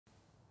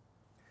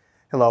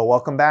Hello,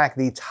 welcome back.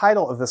 The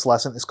title of this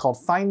lesson is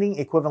called Finding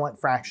Equivalent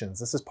Fractions.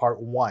 This is part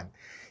 1.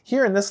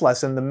 Here in this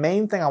lesson, the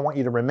main thing I want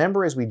you to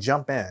remember as we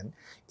jump in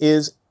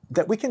is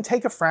that we can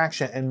take a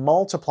fraction and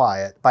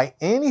multiply it by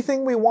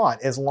anything we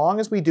want as long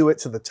as we do it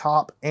to the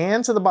top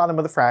and to the bottom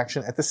of the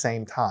fraction at the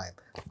same time.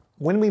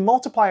 When we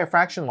multiply a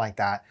fraction like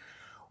that,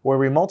 where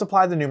we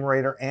multiply the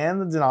numerator and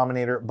the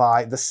denominator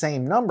by the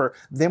same number,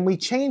 then we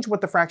change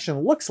what the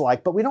fraction looks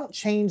like, but we don't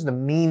change the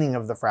meaning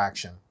of the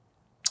fraction.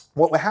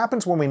 What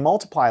happens when we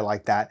multiply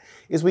like that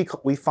is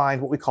we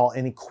find what we call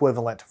an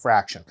equivalent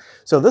fraction.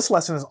 So this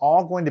lesson is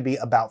all going to be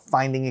about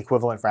finding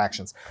equivalent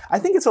fractions. I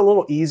think it's a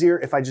little easier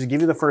if I just give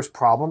you the first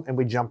problem and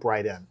we jump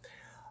right in.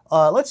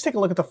 Let's take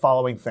a look at the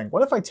following thing.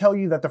 What if I tell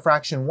you that the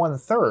fraction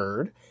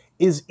 1/3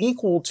 is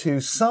equal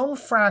to some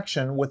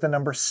fraction with the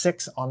number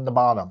 6 on the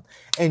bottom?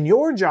 And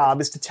your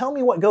job is to tell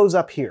me what goes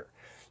up here.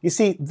 You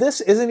see,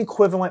 this is an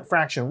equivalent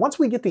fraction. Once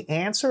we get the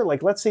answer,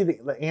 like let's say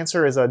the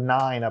answer is a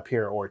 9 up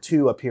here, or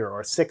 2 up here,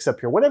 or 6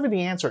 up here, whatever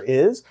the answer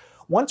is,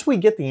 once we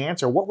get the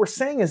answer, what we're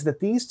saying is that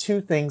these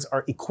two things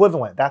are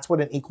equivalent. That's what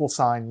an equal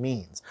sign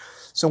means.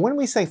 So when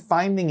we say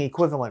finding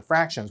equivalent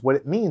fractions, what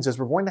it means is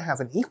we're going to have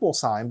an equal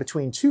sign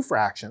between two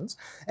fractions,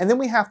 and then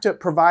we have to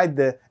provide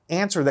the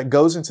answer that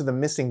goes into the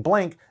missing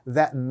blank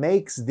that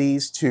makes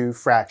these two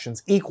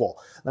fractions equal.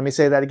 Let me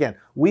say that again.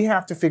 We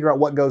have to figure out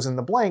what goes in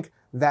the blank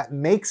that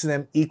makes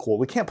them equal.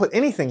 We can't put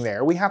anything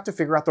there. We have to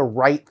figure out the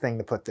right thing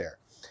to put there.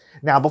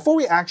 Now, before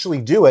we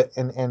actually do it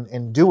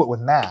and do it with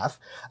math,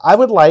 I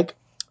would like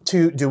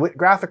to do it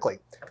graphically.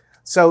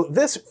 So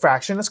this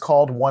fraction is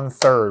called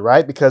 1/3,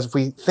 right? Because if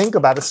we think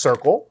about a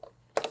circle,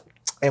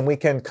 and we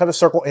can cut a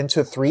circle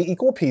into 3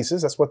 equal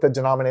pieces, that's what the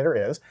denominator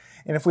is.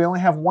 And if we only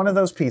have one of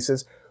those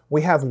pieces,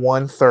 we have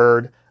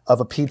 1/3 of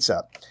a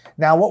pizza.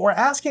 Now, what we're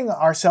asking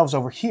ourselves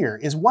over here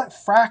is what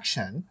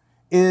fraction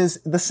is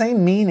the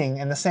same meaning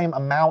and the same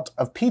amount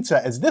of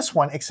pizza as this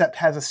one, except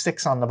has a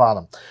 6 on the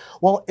bottom.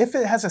 Well, if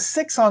it has a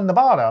 6 on the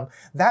bottom,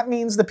 that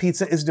means the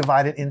pizza is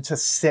divided into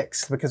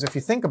 6, because if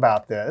you think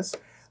about this,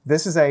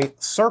 this is a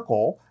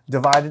circle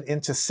divided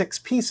into 6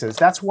 pieces.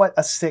 That's what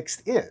a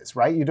sixth is,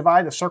 right? You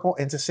divide a circle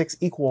into 6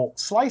 equal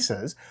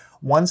slices.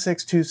 1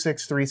 6, 2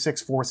 6, 3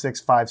 6, 4 6,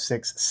 5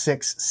 6,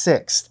 6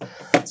 sixths.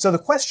 So the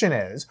question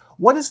is,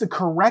 what is the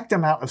correct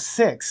amount of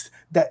sixths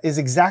that is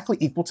exactly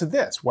equal to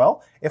this?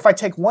 Well, if I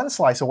take one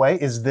slice away,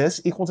 is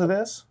this equal to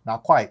this?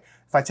 Not quite.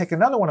 If I take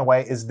another one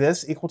away, is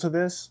this equal to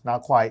this?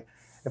 Not quite.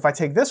 If I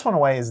take this one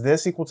away, is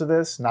this equal to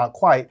this? Not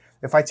quite.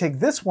 If I take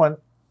this one,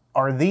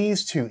 are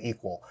these two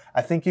equal?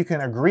 I think you can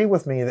agree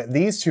with me that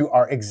these two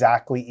are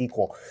exactly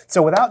equal.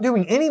 So without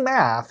doing any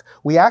math,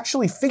 we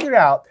actually figured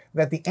out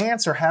that the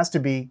answer has to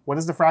be, what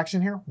is the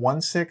fraction here?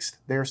 1/6.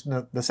 There's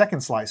the second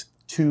slice,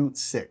 2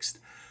 6.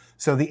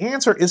 So the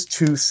answer is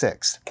 2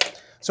 6.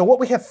 So what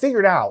we have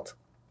figured out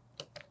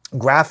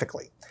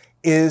graphically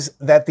is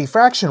that the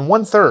fraction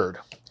 1/3,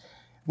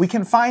 we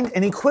can find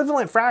an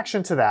equivalent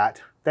fraction to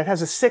that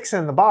has a 6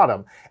 in the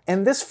bottom.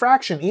 And this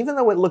fraction, even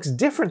though it looks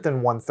different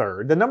than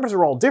 1/3, the numbers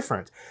are all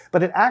different,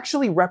 but it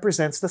actually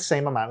represents the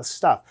same amount of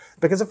stuff.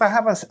 Because if I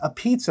have a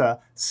pizza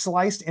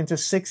sliced into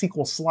 6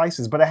 equal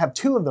slices, but I have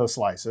 2 of those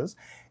slices,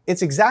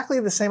 it's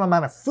exactly the same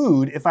amount of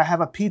food if I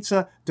have a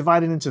pizza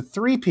divided into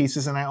 3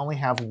 pieces and I only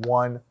have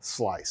 1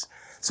 slice.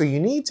 So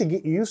you need to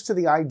get used to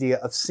the idea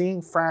of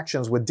seeing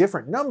fractions with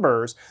different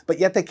numbers, but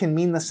yet they can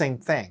mean the same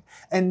thing.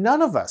 And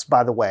none of us,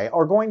 by the way,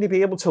 are going to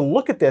be able to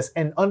look at this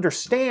and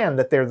understand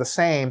that they're the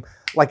same,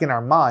 like in our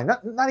mind.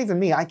 Not even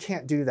me, I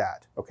can't do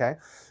that, okay?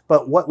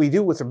 But what we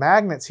do with the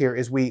magnets here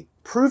is we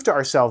prove to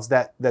ourselves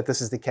that this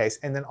is the case.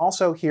 And then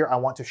also here, I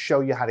want to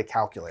show you how to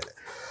calculate it.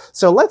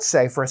 So let's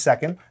say for a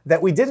second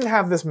that we didn't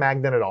have this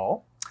magnet at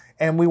all,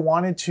 and we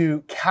wanted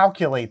to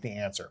calculate the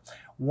answer.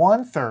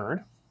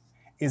 1/3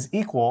 is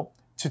equal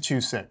to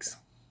 2 6.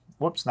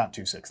 Whoops, not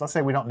 2 6. Let's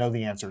say we don't know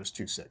the answer is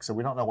 2 6, so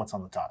we don't know what's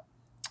on the top,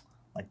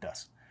 like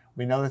this.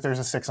 We know that there's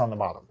a 6 on the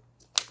bottom.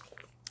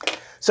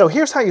 So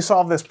here's how you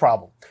solve this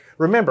problem.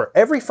 Remember,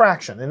 every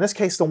fraction, in this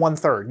case the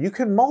 1/3, you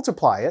can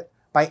multiply it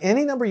by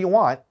any number you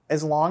want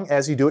as long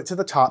as you do it to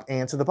the top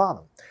and to the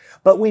bottom.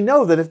 But we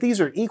know that if these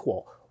are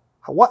equal,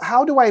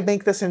 how do I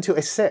make this into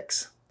a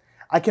 6?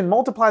 I can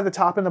multiply the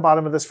top and the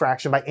bottom of this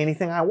fraction by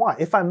anything I want.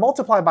 If I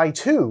multiply by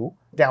 2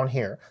 down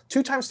here,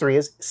 2 times 3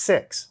 is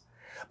 6.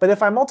 But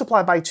if I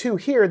multiply by 2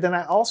 here, then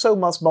I also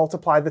must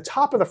multiply the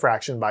top of the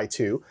fraction by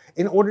 2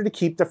 in order to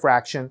keep the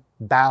fraction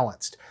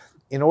balanced.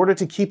 In order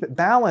to keep it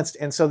balanced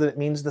and so that it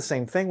means the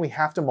same thing, we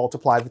have to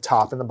multiply the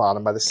top and the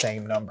bottom by the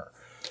same number.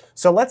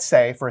 So let's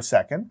say for a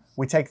second,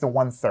 we take the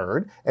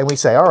 1/3 and we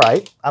say, all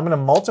right, I'm going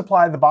to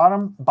multiply the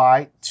bottom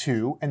by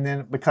 2, and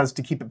then because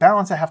to keep it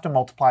balanced, I have to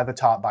multiply the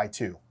top by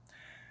 2.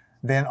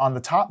 Then on the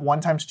top, 1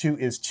 times 2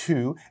 is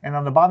 2, and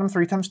on the bottom,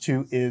 3 times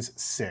 2 is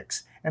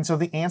 6. And so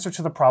the answer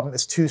to the problem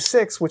is 2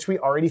 6, which we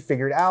already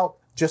figured out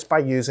just by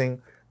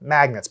using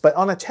magnets. But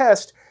on a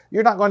test,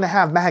 you're not going to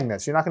have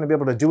magnets. You're not going to be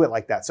able to do it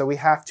like that. So we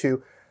have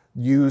to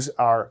use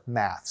our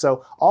math.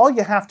 So all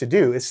you have to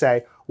do is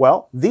say,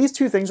 Well, these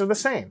two things are the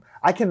same.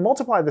 I can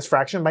multiply this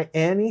fraction by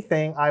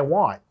anything I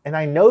want, and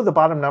I know the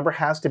bottom number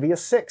has to be a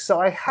 6,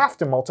 so I have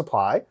to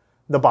multiply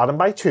the bottom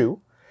by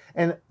 2.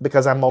 And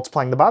because I'm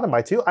multiplying the bottom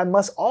by 2, I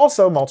must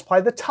also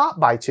multiply the top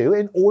by 2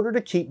 in order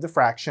to keep the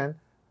fraction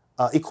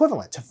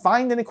equivalent. To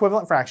find an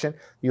equivalent fraction,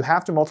 you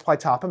have to multiply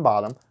top and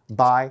bottom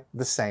by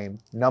the same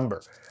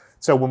number.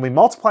 So when we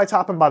multiply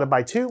top and bottom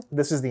by 2,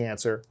 this is the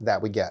answer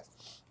that we get.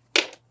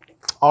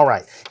 All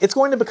right, it's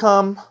going to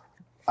become,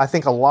 I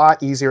think, a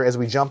lot easier as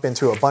we jump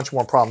into a bunch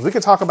more problems. We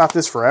could talk about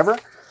this forever,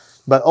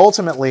 but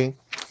ultimately,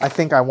 I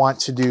think I want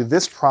to do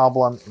this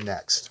problem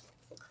next.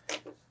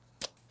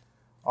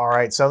 All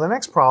right, so the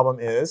next problem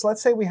is,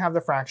 let's say we have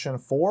the fraction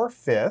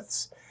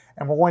 4/5,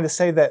 and we're going to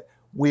say that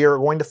we are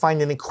going to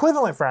find an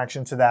equivalent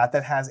fraction to that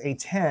that has a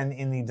 10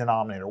 in the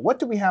denominator. What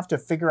do we have to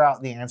figure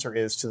out the answer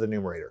is to the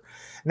numerator?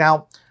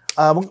 Now,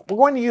 we're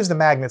going to use the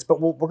magnets,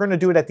 but we're going to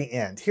do it at the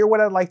end. Here,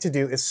 what I'd like to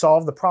do is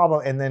solve the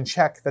problem and then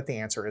check that the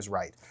answer is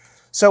right.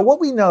 So what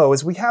we know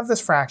is we have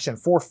this fraction,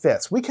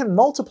 4/5. We can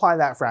multiply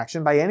that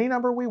fraction by any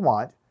number we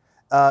want,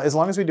 as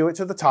long as we do it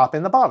to the top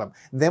and the bottom.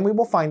 Then we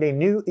will find a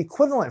new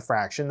equivalent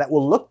fraction that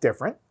will look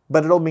different,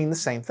 but it'll mean the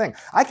same thing.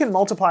 I can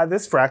multiply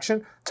this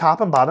fraction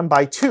top and bottom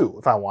by 2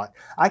 if I want.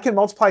 I can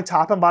multiply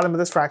top and bottom of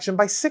this fraction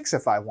by 6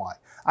 if I want.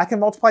 I can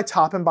multiply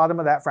top and bottom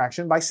of that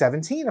fraction by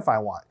 17 if I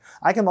want.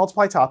 I can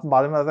multiply top and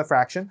bottom of the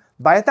fraction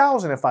by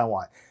 1,000 if I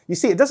want. You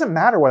see, it doesn't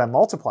matter what I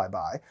multiply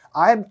by.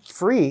 I'm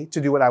free to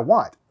do what I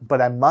want,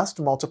 but I must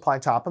multiply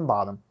top and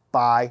bottom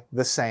by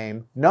the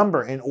same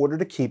number in order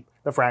to keep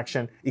the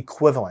fraction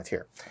equivalent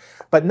here.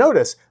 But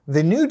notice,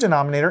 the new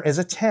denominator is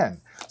a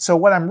 10. So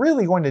what I'm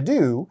really going to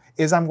do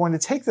is I'm going to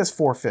take this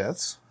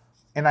 4/5,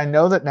 and I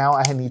know that now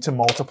I need to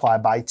multiply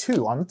by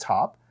 2 on the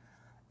top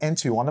and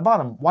 2 on the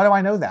bottom. Why do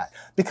I know that?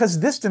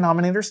 Because this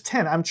denominator is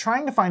 10. I'm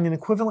trying to find an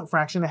equivalent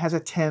fraction that has a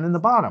 10 in the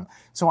bottom.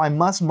 So I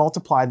must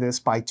multiply this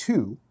by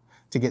 2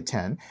 to get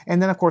 10.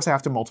 And then, of course, I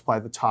have to multiply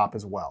the top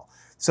as well.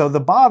 So the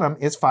bottom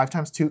is 5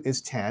 times 2 is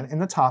 10, and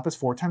the top is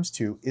 4 times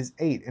 2 is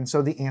 8. And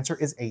so the answer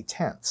is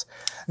 8/10.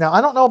 Now,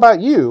 I don't know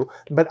about you,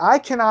 but I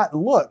cannot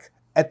look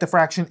at the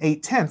fraction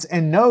 8/10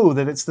 and know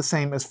that it's the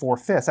same as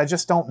 4/5. I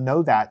just don't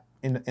know that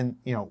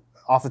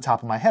off the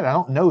top of my head. I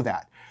don't know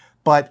that.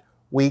 But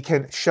we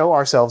can show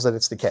ourselves that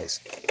it's the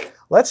case.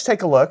 Let's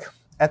take a look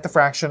at the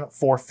fraction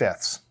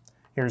 4/5.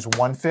 Here's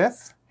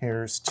 1/5,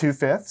 here's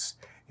 2/5,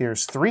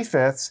 here's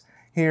 3/5,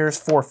 here's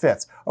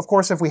 4/5. Of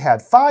course, if we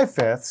had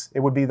 5/5, it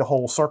would be the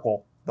whole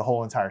circle, the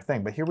whole entire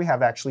thing. But here we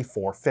have actually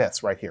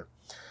 4/5 right here.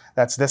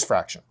 That's this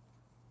fraction.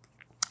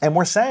 And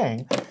we're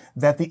saying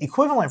that the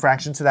equivalent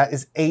fraction to that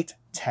is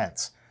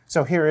 8/10.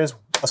 So here is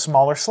a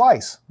smaller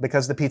slice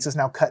because the pizza is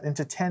now cut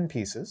into 10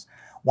 pieces.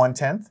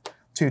 1/10,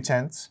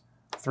 2/10,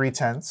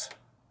 3/10,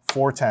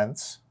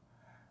 4/10.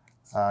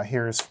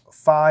 Here's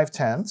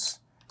 5/10.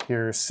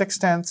 Here's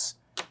 6/10.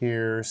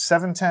 Here's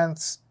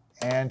 7/10.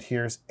 And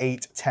here's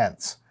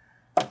 8/10.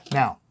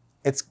 Now,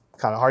 it's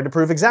kind of hard to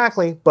prove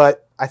exactly,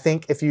 but I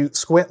think if you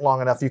squint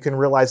long enough, you can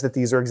realize that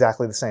these are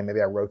exactly the same.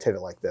 Maybe I rotate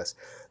it like this.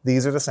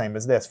 These are the same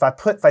as this. If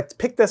I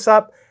pick this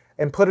up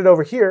and put it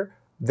over here,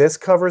 this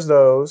covers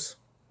those,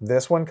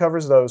 this one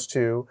covers those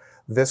two,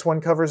 this one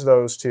covers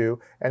those two,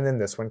 and then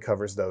this one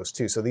covers those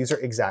two. So these are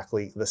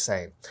exactly the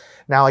same.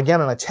 Now,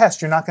 again, on a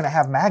test, you're not going to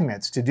have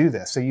magnets to do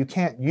this, so you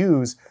can't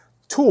use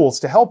tools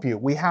to help you.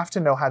 We have to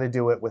know how to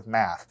do it with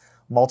math.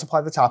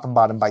 Multiply the top and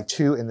bottom by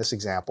 2 in this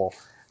example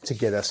to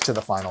get us to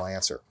the final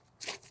answer.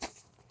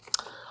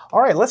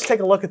 All right, let's take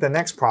a look at the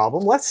next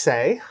problem. Let's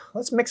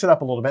mix it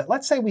up a little bit.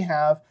 Let's say we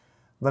have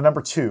the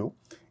number 2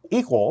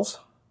 equals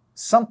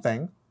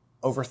something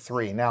over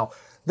 3. Now,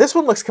 this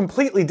one looks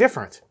completely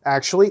different,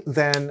 actually,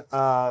 than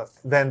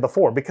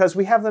before, because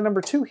we have the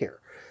number 2 here.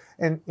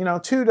 And,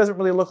 2 doesn't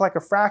really look like a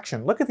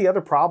fraction. Look at the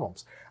other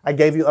problems. I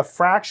gave you a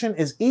fraction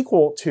is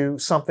equal to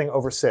something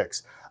over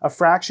 6. A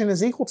fraction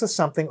is equal to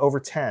something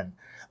over 10.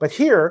 But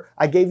here,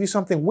 I gave you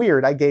something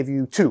weird. I gave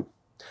you 2.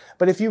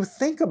 But if you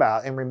think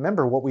about and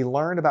remember what we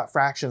learned about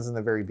fractions in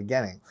the very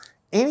beginning,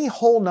 any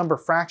whole number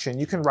fraction,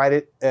 you can write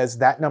it as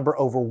that number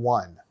over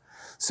 1.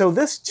 So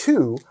this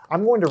 2,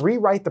 I'm going to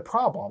rewrite the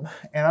problem,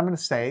 and I'm going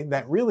to say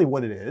that really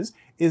what it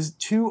is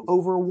 2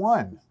 over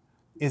 1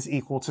 is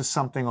equal to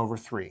something over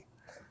 3.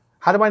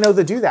 How do I know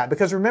to do that?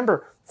 Because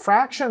remember,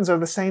 fractions are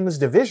the same as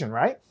division,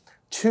 right?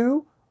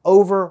 2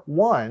 over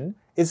 1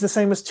 is the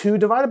same as 2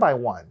 divided by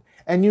 1.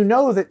 And you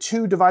know that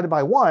 2 divided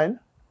by 1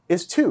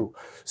 is 2.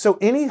 So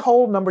any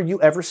whole number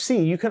you ever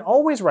see, you can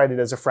always write it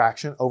as a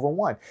fraction over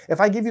 1.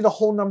 If I give you the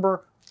whole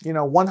number,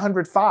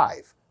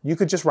 105, you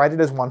could just write it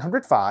as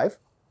 105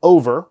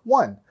 over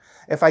 1.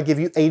 If I give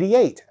you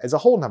 88 as a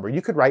whole number,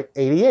 you could write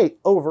 88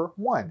 over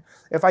 1.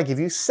 If I give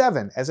you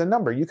 7 as a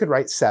number, you could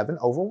write 7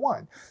 over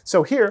 1.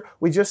 So here,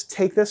 we just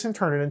take this and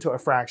turn it into a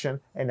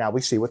fraction, and now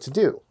we see what to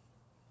do.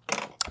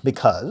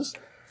 Because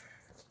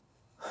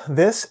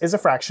this is a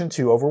fraction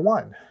 2 over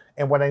 1.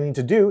 And what I need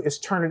to do is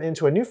turn it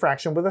into a new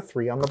fraction with a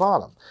 3 on the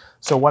bottom.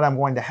 So what I'm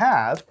going to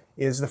have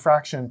is the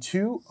fraction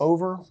 2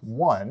 over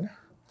 1.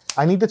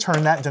 I need to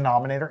turn that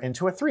denominator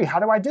into a 3. How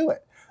do I do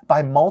it?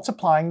 by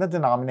multiplying the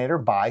denominator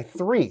by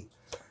 3.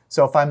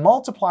 So if I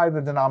multiply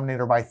the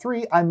denominator by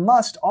 3, I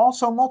must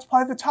also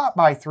multiply the top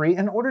by 3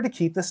 in order to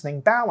keep this thing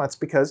balanced,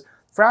 because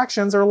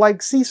fractions are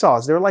like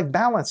seesaws, they're like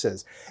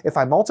balances. If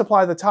I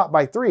multiply the top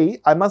by 3,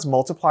 I must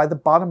multiply the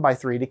bottom by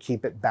 3 to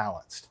keep it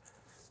balanced.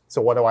 So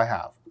what do I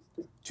have?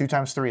 2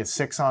 times 3 is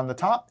 6 on the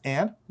top,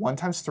 and 1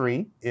 times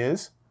 3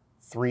 is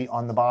 3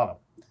 on the bottom.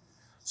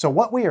 So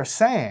what we are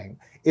saying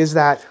is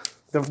that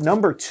the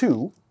number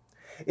 2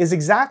 is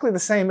exactly the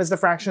same as the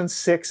fraction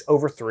 6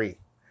 over 3.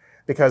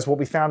 Because what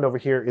we found over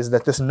here is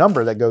that this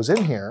number that goes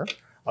in here,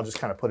 I'll just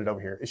kind of put it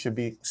over here, it should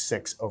be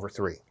 6 over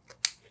 3.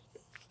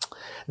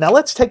 Now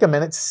let's take a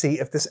minute to see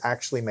if this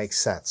actually makes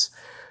sense.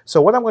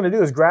 So what I'm going to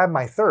do is grab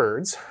my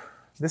thirds.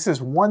 This is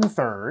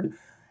 1/3,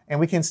 and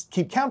we can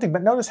keep counting,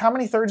 but notice how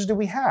many thirds do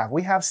we have?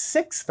 We have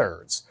 6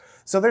 thirds.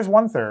 So there's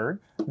 1/3,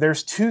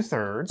 there's 2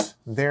 thirds,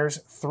 there's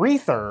 3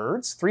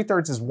 thirds. 3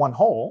 thirds is 1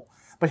 whole,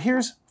 but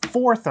here's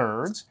 4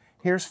 thirds,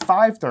 here's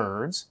 5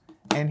 thirds,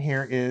 and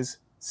here is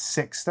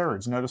 6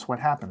 thirds. Notice what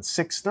happens.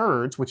 6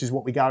 thirds, which is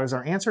what we got as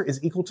our answer,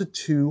 is equal to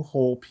 2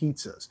 whole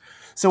pizzas.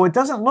 So it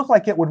doesn't look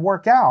like it would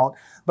work out,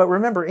 but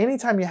remember,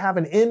 anytime you have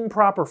an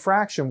improper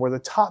fraction where the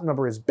top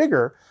number is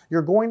bigger,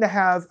 you're going to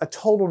have a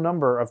total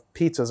number of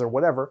pizzas or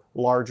whatever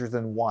larger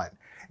than 1.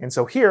 And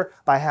so here,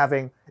 by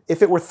having,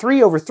 if it were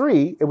 3 over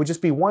 3, it would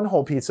just be 1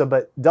 whole pizza,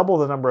 but double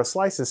the number of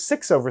slices,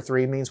 6 over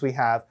 3 means we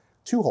have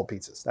 2 whole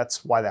pizzas.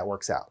 That's why that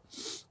works out.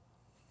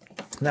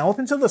 Now, up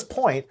until this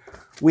point,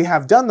 we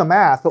have done the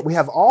math, but we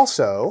have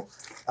also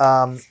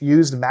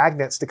used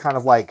magnets to kind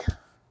of like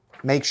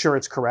make sure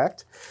it's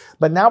correct.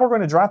 But now we're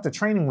going to drop the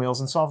training wheels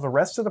and solve the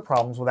rest of the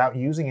problems without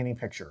using any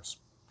pictures.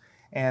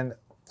 And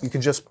you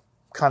can just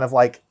kind of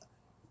like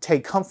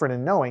take comfort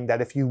in knowing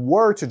that if you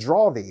were to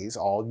draw these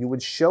all, you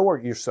would show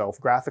yourself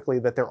graphically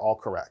that they're all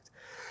correct.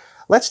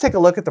 Let's take a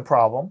look at the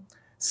problem,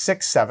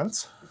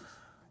 6/7,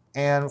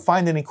 and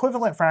find an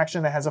equivalent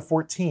fraction that has a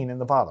 14 in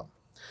the bottom.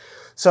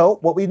 So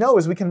what we know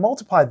is we can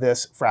multiply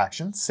this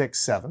fraction,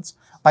 6/7,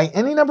 by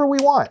any number we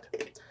want.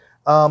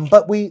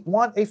 But we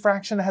want a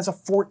fraction that has a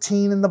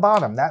 14 in the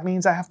bottom. That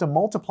means I have to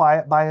multiply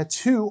it by a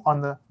 2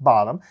 on the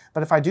bottom.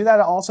 But if I do that,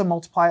 I also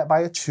multiply it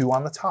by a 2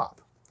 on the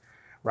top,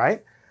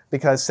 right?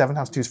 Because 7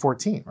 times 2 is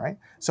 14, right?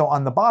 So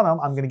on the bottom,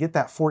 I'm going to get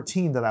that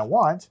 14 that I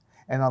want.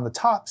 And on the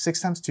top, 6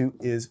 times 2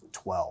 is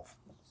 12.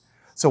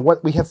 So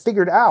what we have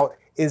figured out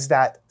is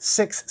that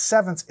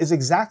 6/7 is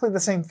exactly the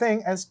same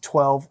thing as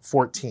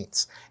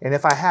 12/14. And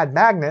if I had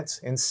magnets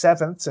in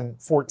 7ths and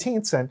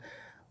 14ths and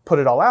put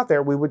it all out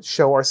there, we would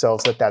show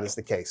ourselves that that is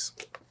the case.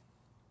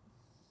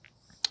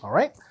 All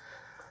right,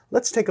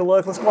 let's take a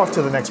look. Let's go off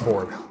to the next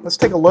board. Let's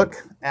take a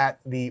look at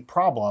the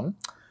problem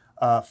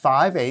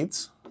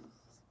 5/8,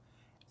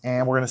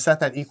 and we're going to set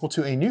that equal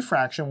to a new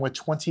fraction with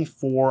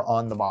 24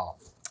 on the bottom.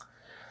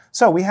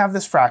 So we have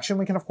this fraction.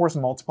 We can, of course,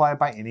 multiply it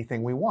by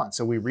anything we want.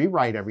 So we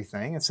rewrite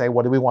everything and say,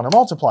 what do we want to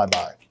multiply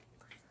by?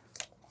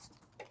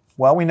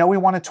 Well, we know we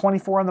wanted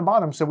 24 on the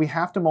bottom, so we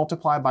have to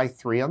multiply by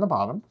 3 on the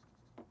bottom.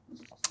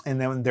 And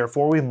then,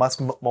 therefore, we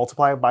must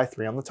multiply it by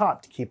 3 on the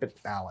top to keep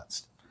it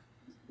balanced.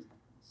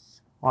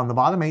 On the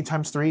bottom, 8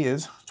 times 3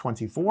 is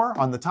 24.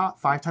 On the top,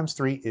 5 times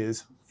 3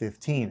 is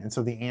 15. And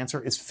so the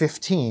answer is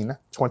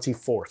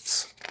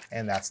 15/24.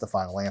 And that's the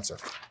final answer.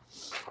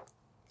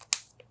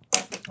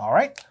 All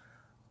right.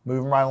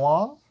 Moving right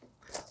along,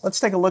 let's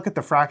take a look at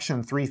the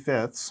fraction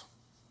 3/5,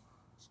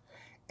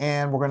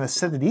 and we're going to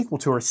set it equal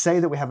to, or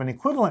say that we have an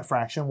equivalent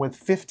fraction with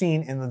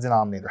 15 in the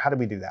denominator. How do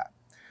we do that?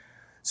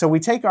 So we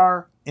take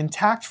our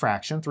intact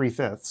fraction,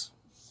 3/5,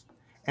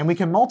 and we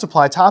can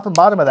multiply top and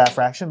bottom of that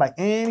fraction by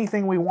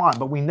anything we want,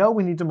 but we know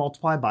we need to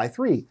multiply by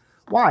 3.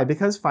 Why?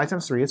 Because 5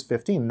 times 3 is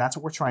 15, and that's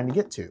what we're trying to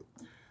get to.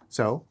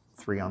 So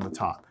 3 on the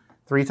top.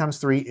 3 times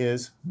 3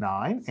 is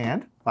 9,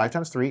 and 5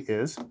 times 3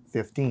 is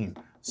 15.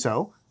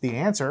 So the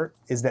answer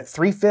is that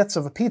 3/5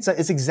 of a pizza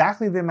is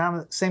exactly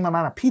the same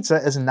amount of pizza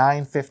as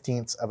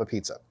 9/15 of a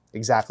pizza.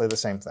 Exactly the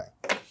same thing.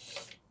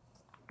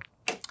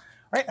 All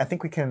right, I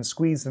think we can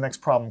squeeze the next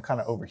problem kind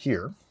of over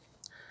here.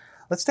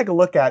 Let's take a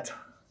look at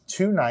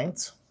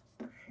 2/9,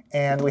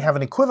 and we have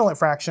an equivalent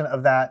fraction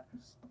of that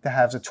that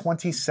has a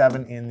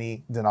 27 in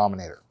the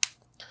denominator.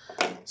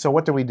 So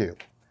what do?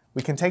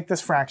 We can take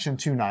this fraction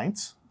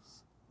 2/9,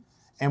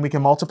 and we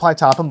can multiply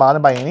top and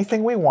bottom by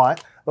anything we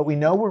want, but we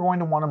know we're going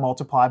to want to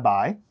multiply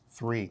by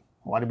 3.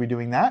 Why are we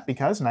doing that?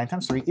 Because 9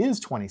 times 3 is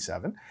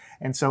 27.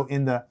 And so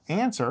in the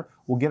answer,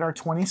 we'll get our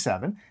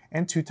 27,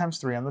 and 2 times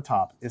 3 on the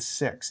top is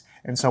 6.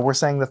 And so we're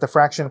saying that the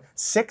fraction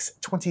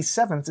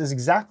 6/27 is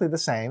exactly the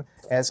same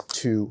as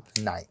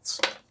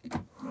 2/9.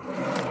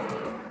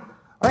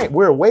 All right,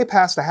 we're way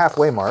past the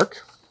halfway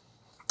mark.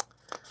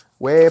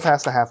 Way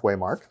past the halfway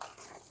mark.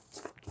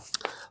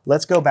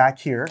 Let's go back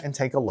here and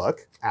take a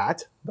look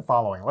at the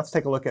following. Let's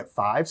take a look at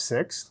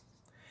 5/6,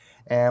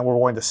 and we're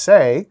going to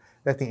say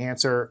that the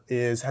answer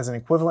has an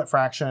equivalent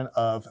fraction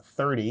of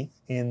 30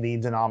 in the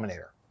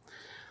denominator.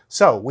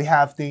 So we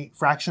have the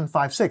fraction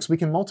 5/6. We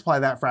can multiply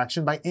that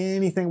fraction by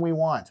anything we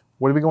want.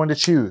 What are we going to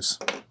choose?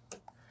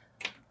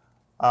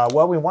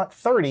 Well, we want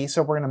 30,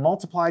 so we're going to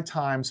multiply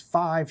times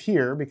 5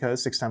 here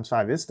because 6 times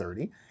 5 is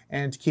 30.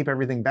 And to keep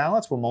everything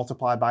balanced, we'll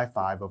multiply by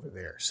 5 over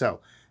there.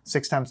 So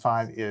 6 times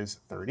 5 is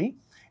 30,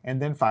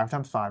 and then 5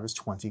 times 5 is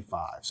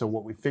 25. So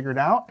what we figured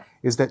out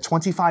is that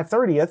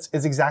 25/30ths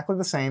is exactly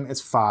the same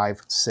as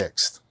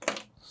 5/6.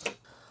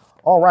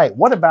 All right,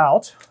 what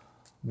about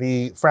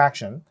the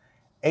fraction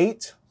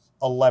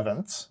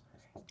 8/11ths?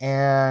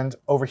 And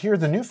over here,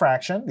 the new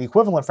fraction, the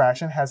equivalent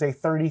fraction, has a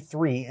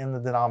 33 in the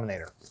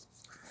denominator.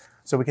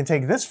 So we can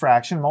take this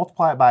fraction,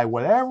 multiply it by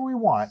whatever we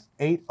want,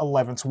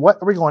 8/11ths.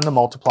 What are we going to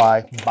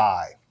multiply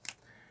by?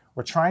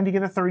 We're trying to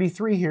get a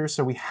 33 here,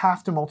 so we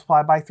have to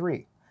multiply by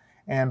 3.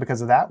 And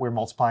because of that, we're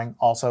multiplying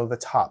also the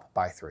top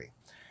by 3.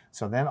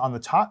 So then on the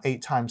top,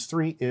 8 times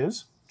 3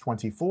 is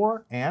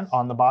 24, and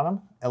on the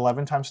bottom,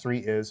 11 times 3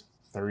 is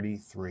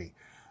 33.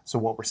 So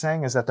what we're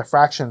saying is that the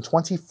fraction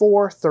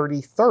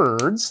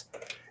 24/33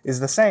 is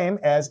the same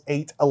as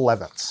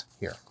 8/11ths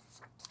here.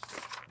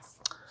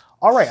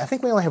 All right, I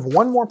think we only have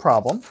one more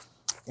problem,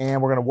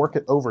 and we're going to work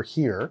it over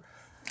here.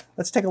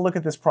 Let's take a look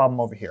at this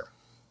problem over here.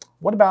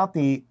 What about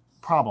the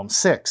problem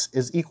 6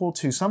 is equal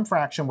to some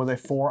fraction with a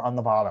 4 on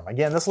the bottom?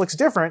 Again, this looks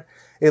different.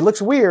 It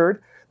looks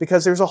weird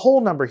because there's a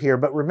whole number here,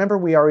 but remember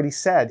we already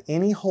said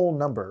any whole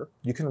number,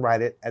 you can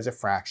write it as a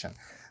fraction.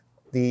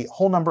 The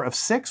whole number of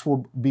 6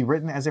 will be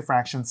written as a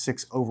fraction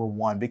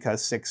 6/1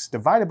 because 6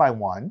 divided by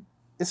 1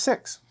 is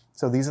 6.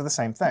 So these are the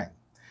same thing.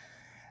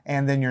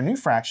 And then your new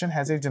fraction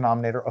has a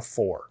denominator of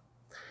 4.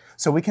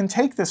 So we can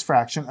take this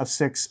fraction of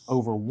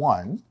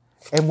 6/1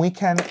 and we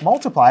can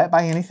multiply it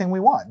by anything we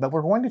want. But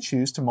we're going to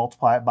choose to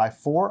multiply it by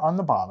 4 on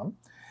the bottom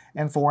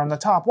and 4 on the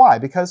top. Why?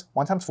 Because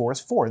 1 times 4 is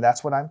 4.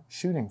 That's what I'm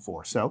shooting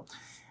for. So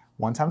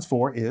 1 times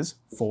 4 is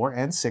 4,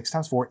 and 6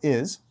 times 4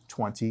 is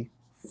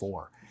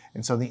 24.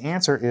 And so the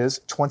answer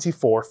is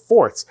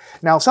 24/4.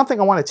 Now, something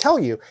I want to tell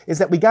you is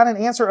that we got an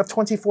answer of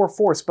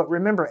 24/4, but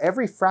remember,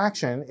 every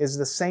fraction is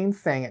the same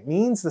thing. It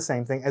means the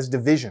same thing as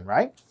division,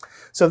 right?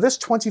 So this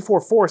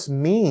 24/4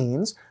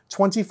 means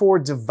 24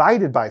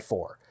 divided by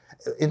 4.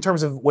 In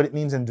terms of what it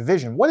means in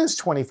division, what is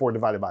 24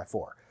 divided by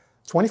 4?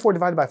 24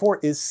 divided by 4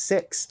 is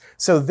 6.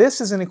 So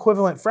this is an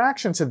equivalent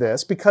fraction to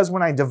this because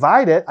when I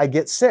divide it, I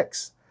get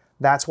 6.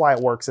 That's why it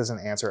works as an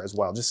answer as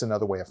well, just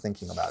another way of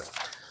thinking about it.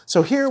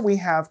 So here we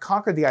have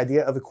conquered the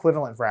idea of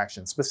equivalent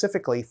fractions,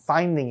 specifically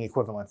finding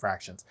equivalent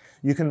fractions.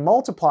 You can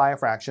multiply a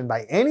fraction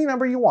by any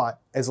number you want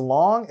as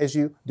long as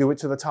you do it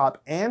to the top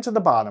and to the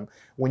bottom.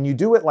 When you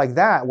do it like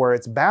that, where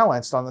it's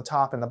balanced on the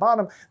top and the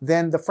bottom,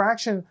 then the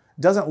fraction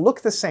doesn't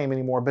look the same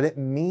anymore, but it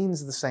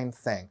means the same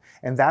thing.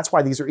 And that's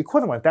why these are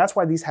equivalent. That's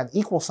why these have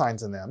equal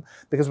signs in them,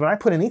 because when I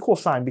put an equal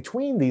sign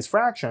between these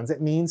fractions,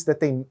 it means that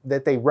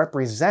they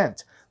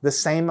represent the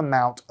same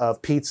amount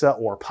of pizza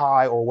or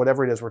pie or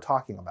whatever it is we're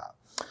talking about.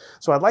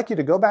 So I'd like you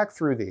to go back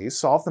through these,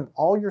 solve them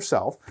all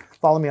yourself.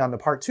 Follow me on to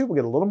part 2. We'll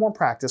get a little more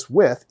practice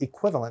with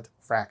equivalent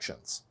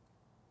fractions.